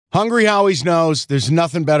Hungry Howie's knows there's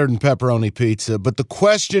nothing better than pepperoni pizza, but the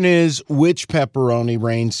question is, which pepperoni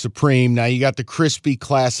reigns supreme? Now, you got the crispy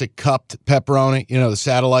classic cupped pepperoni, the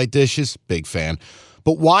satellite dishes, big fan.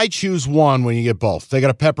 But why choose one when you get both? They got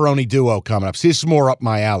a pepperoni duo coming up. See, this is more up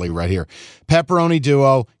my alley right here. Pepperoni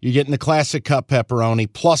duo, you're getting the classic cup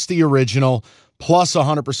pepperoni, plus the original, plus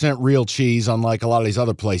 100% real cheese, unlike a lot of these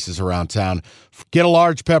other places around town. Get a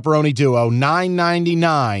large pepperoni duo,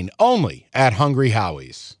 $9.99, only at Hungry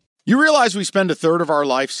Howie's. You realize we spend a third of our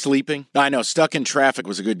life sleeping? I know, stuck in traffic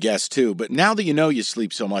was a good guess too, but now that you know you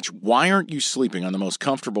sleep so much, why aren't you sleeping on the most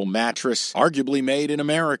comfortable mattress arguably made in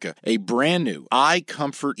America? A brand new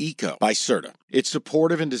iComfort Eco by Serta. It's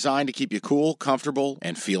supportive and designed to keep you cool, comfortable,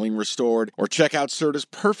 and feeling restored. Or check out Serta's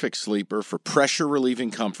Perfect Sleeper for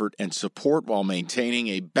pressure-relieving comfort and support while maintaining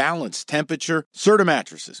a balanced temperature. Serta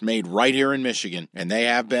mattresses made right here in Michigan, and they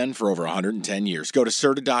have been for over 110 years. Go to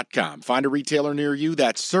Serta.com. Find a retailer near you.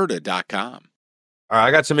 That's Serta.com. All right,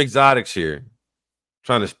 I got some exotics here.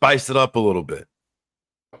 Trying to spice it up a little bit.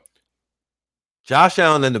 Josh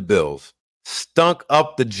Allen and the Bills stunk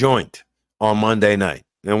up the joint on Monday night.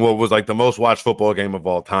 And what was like the most watched football game of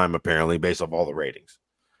all time, apparently, based off all the ratings.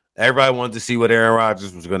 Everybody wanted to see what Aaron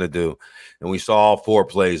Rodgers was going to do, and we saw all 4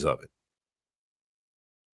 plays of it.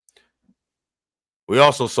 We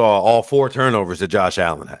also saw all 4 turnovers that Josh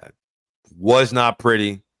Allen had. Was not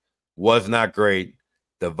pretty, was not great.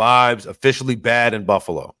 The vibes officially bad in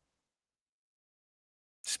Buffalo,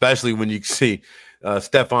 especially when you see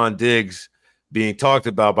Stephon Diggs being talked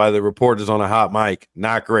about by the reporters on a hot mic.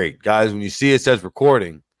 Not great. Guys, when you see it says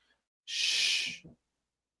recording, shh.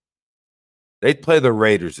 They play the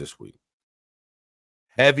Raiders this week.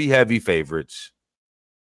 Heavy favorites.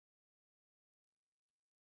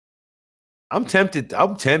 I'm tempted.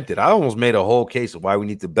 I almost made a whole case of why we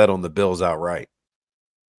need to bet on the Bills outright.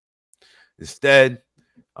 Instead,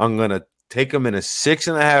 I'm going to take them in a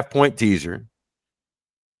 6.5-point teaser.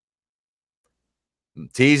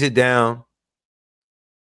 Tease it down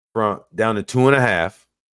to 2.5.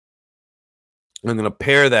 I'm going to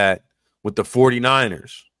pair that with the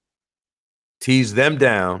 49ers. Tease them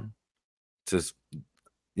down to,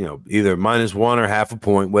 either -1 or 0.5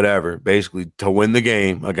 point, whatever, basically to win the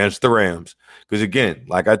game against the Rams. Because again,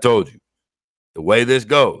 like I told you, the way this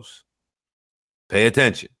goes, pay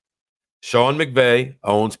attention. Sean McVay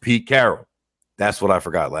owns Pete Carroll. That's what I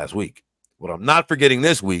forgot last week. What I'm not forgetting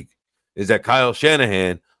this week is that Kyle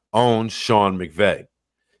Shanahan owns Sean McVay.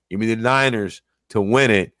 Give me the Niners to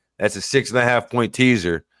win it. That's a 6.5-point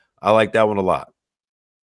teaser. I like that one a lot.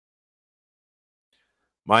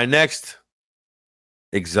 My next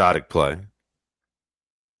exotic play,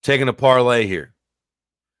 taking a parlay here.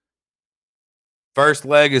 First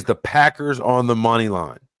leg is the Packers on the money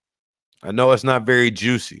line. I know it's not very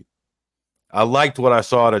juicy. I liked what I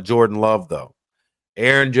saw out of Jordan Love, though.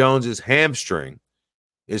 Aaron Jones's hamstring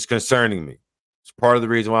is concerning me. It's part of the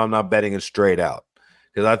reason why I'm not betting it straight out.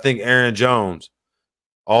 Because I think Aaron Jones,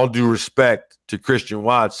 all due respect to Christian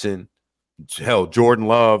Watson, hell, Jordan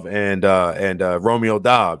Love and Romeo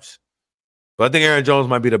Doubs, but I think Aaron Jones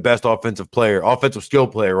might be the best offensive skill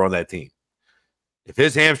player on that team. If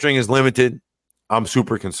his hamstring is limited, I'm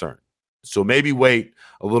super concerned. So maybe wait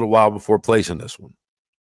a little while before placing this one.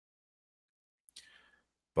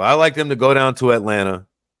 But I like them to go down to Atlanta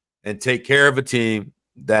and take care of a team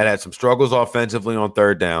that had some struggles offensively on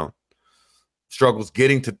third down, struggles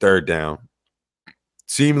getting to third down,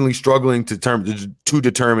 seemingly struggling to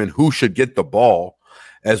determine who should get the ball,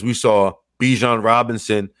 as we saw Bijan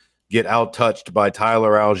Robinson get out-touched by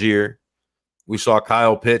Tyler Algier. We saw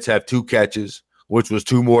Kyle Pitts have 2 catches, which was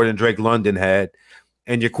 2 more than Drake London had.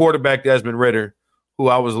 And your quarterback, Desmond Ridder, who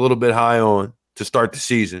I was a little bit high on to start the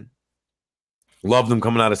season, loved him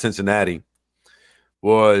coming out of Cincinnati,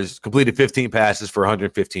 was completed 15 passes for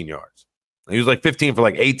 115 yards. He was like 15 for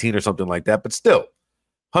like 18 or something like that, but still,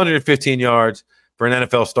 115 yards for an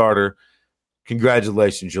NFL starter.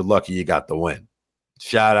 Congratulations, you're lucky you got the win.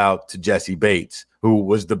 Shout out to Jesse Bates, who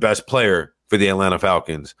was the best player for the Atlanta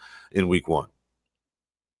Falcons in week 1.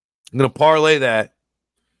 I'm going to parlay that.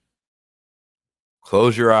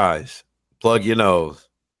 Close your eyes. Plug your nose.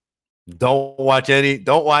 Don't watch any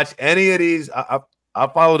of these. I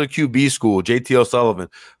follow the QB school, JT O'Sullivan,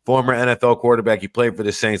 former NFL quarterback. He played for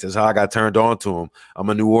the Saints. That's how I got turned on to him. I'm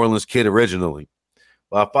a New Orleans kid originally.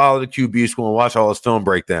 But I follow the QB school and watch all his film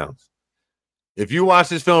breakdowns. If you watch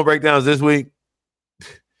his film breakdowns this week,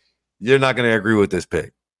 you're not going to agree with this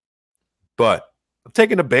pick. But I'm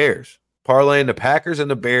taking the Bears, parlaying the Packers and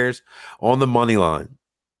the Bears on the money line.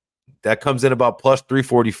 That comes in about plus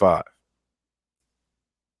 345.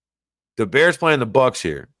 The Bears playing the Bucs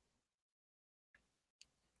here.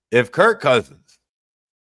 if Kirk Cousins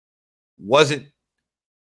wasn't,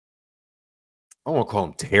 I won't call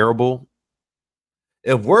him terrible.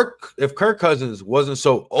 If Kirk Cousins wasn't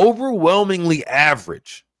so overwhelmingly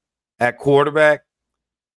average at quarterback,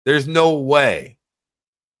 there's no way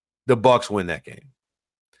the Bucs win that game.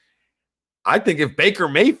 I think if Baker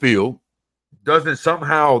Mayfield doesn't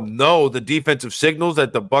somehow know the defensive signals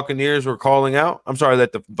that the Buccaneers were calling out,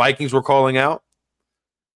 that the Vikings were calling out,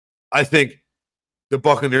 I think the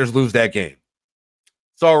Buccaneers lose that game.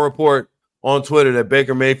 Saw a report on Twitter that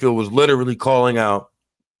Baker Mayfield was literally calling out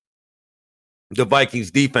the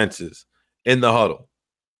Vikings defenses in the huddle,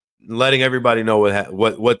 letting everybody know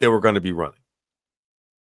what they were going to be running.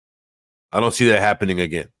 I don't see that happening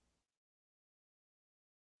again.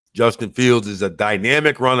 Justin Fields is a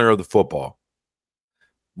dynamic runner of the football.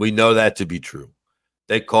 We know that to be true.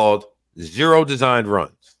 They called 0 designed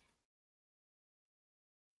runs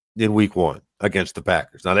in week 1 against the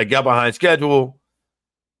Packers. Now, they got behind schedule.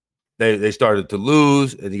 They started to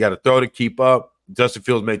lose, and you got to throw to keep up. Justin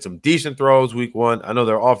Fields made some decent throws week 1. I know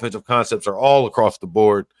their offensive concepts are all across the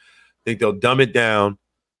board. I think they'll dumb it down.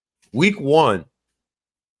 Week 1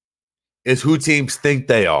 is who teams think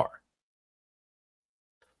they are.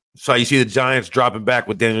 So you see the Giants dropping back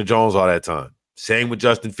with Daniel Jones all that time. Same with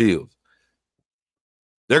Justin Fields.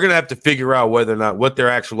 They're going to have to figure out whether or not what their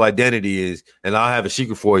actual identity is, and I'll have a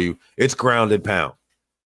secret for you. It's ground and pound.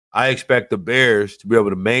 I expect the Bears to be able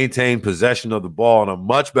to maintain possession of the ball in a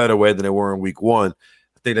much better way than they were in week 1. I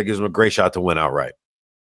think that gives them a great shot to win outright.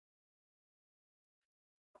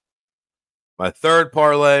 My third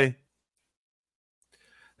parlay,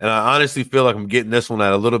 and I honestly feel like I'm getting this one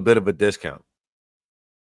at a little bit of a discount.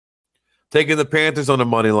 Taking the Panthers on the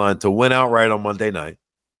money line to win outright on Monday night.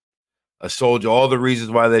 I told you all the reasons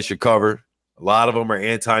why they should cover. A lot of them are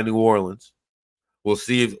anti-New Orleans. We'll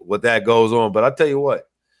see what that goes on. But I'll tell you what,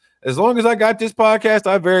 as long as I got this podcast,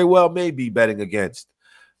 I very well may be betting against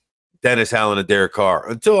Dennis Allen and Derek Carr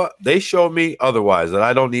until they show me otherwise, that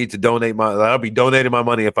I don't need to donate I'll be donating my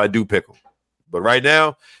money if I do pick them. But right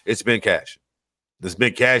now, it's been cashing. It's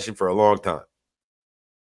been cashing for a long time.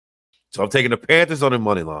 So I'm taking the Panthers on the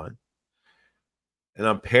money line. And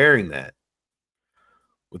I'm pairing that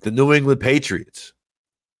with the New England Patriots.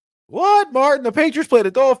 What, Martin? The Patriots played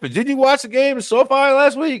the Dolphins. Did you watch the game in SoFi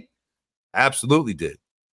last week? Absolutely did.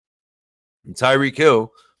 And Tyreek Hill,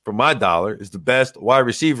 for my dollar, is the best wide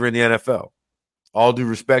receiver in the NFL. All due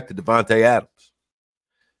respect to Devontae Adams.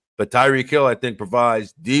 But Tyreek Hill, I think,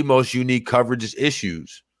 provides the most unique coverage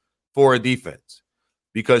issues for a defense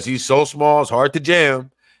because he's so small, it's hard to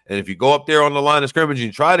jam. And if you go up there on the line of scrimmage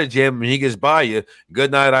and try to jam him and he gets by you,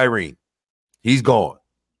 good night, Irene. He's gone.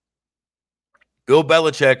 Bill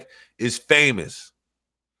Belichick is famous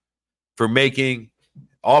for making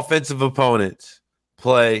offensive opponents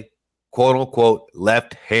play, quote unquote,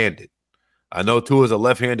 left-handed. I know Tua is a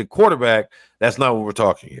left-handed quarterback. That's not what we're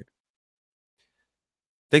talking here.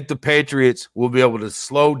 I think the Patriots will be able to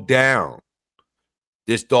slow down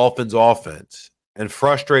this Dolphins offense and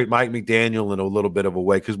frustrate Mike McDaniel in a little bit of a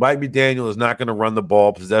way, because Mike McDaniel is not going to run the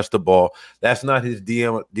ball, possess the ball. That's not his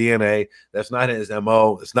DNA. That's not his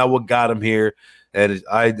MO. It's not what got him here. And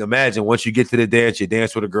I imagine once you get to the dance, you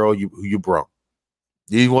dance with a girl you broke.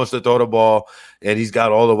 He wants to throw the ball, and he's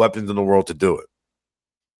got all the weapons in the world to do it.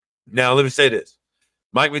 Now, let me say this.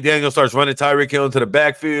 Mike McDaniel starts running Tyreek Hill into the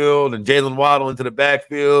backfield and Jalen Waddle into the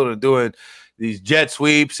backfield and doing these jet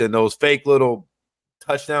sweeps and those fake little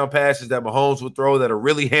touchdown passes that Mahomes would throw that are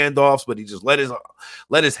really handoffs, but he just let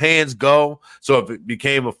his hands go. So if it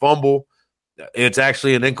became a fumble, it's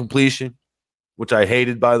actually an incompletion, which I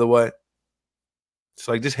hated, by the way. It's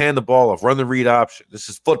like, just hand the ball off, run the read option. This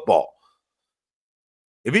is football.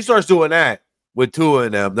 If he starts doing that with Tua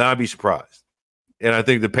and them, then I'd be surprised. And I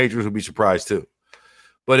think the Patriots would be surprised too.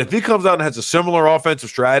 But if he comes out and has a similar offensive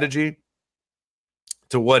strategy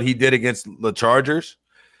to what he did against the Chargers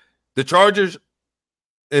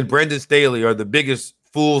and Brendan Staley are the biggest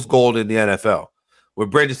fool's gold in the NFL. Where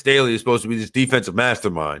Brendan Staley is supposed to be this defensive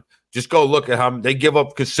mastermind. Just go look at how they give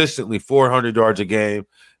up consistently 400 yards a game,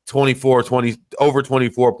 over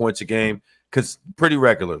 24 points a game, because pretty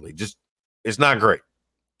regularly. Just, it's not great.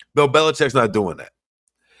 Bill Belichick's not doing that.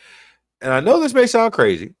 And I know this may sound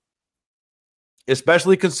crazy,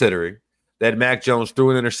 especially considering that Mac Jones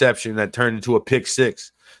threw an interception that turned into a pick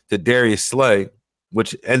six to Darius Slay,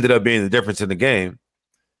 which ended up being the difference in the game.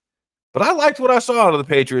 But I liked what I saw out of the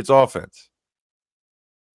Patriots offense,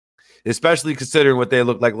 especially considering what they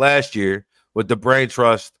looked like last year with the brain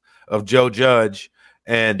trust of Joe Judge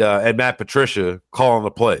and Matt Patricia calling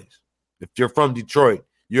the plays. If you're from Detroit,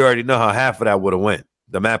 you already know how half of that would have went,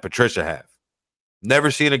 the Matt Patricia half.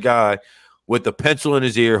 Never seen a guy with a pencil in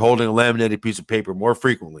his ear holding a laminated piece of paper more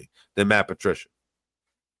frequently than Matt Patricia.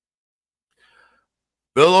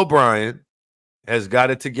 Bill O'Brien has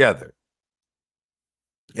got it together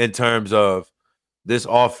in terms of this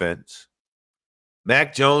offense.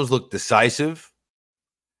 Mac Jones looked decisive.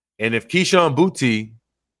 And if Keyshawn Boutte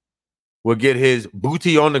will get his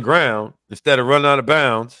booty on the ground instead of running out of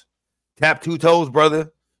bounds, tap 2 toes,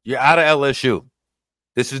 brother, you're out of LSU.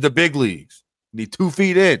 This is the big leagues. You need 2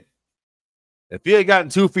 feet in. If he had gotten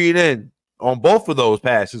 2 feet in on both of those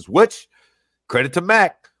passes, which, credit to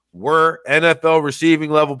Mac, were NFL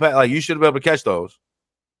receiving level pass, like you should have been able to catch those.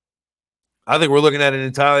 I think we're looking at an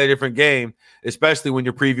entirely different game, especially when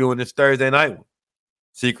you're previewing this Thursday night one.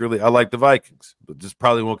 Secretly, I like the Vikings, but just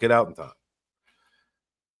probably won't get out in time. I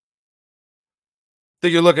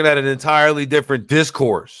think you're looking at an entirely different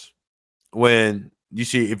discourse when you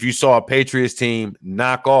see, if you saw a Patriots team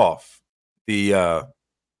knock off the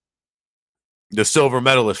silver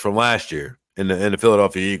medalist from last year in the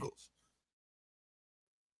Philadelphia Eagles.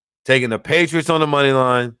 Taking the Patriots on the money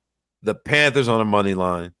line, the Panthers on the money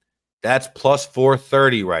line. That's plus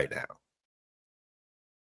 430 right now.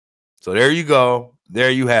 So there you go.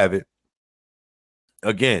 There you have it.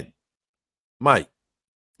 Again, Mike,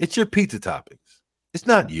 it's your pizza toppings. It's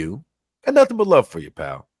not you. Got nothing but love for you,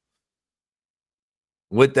 pal.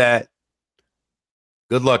 With that,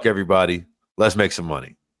 good luck, everybody. Let's make some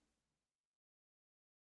money.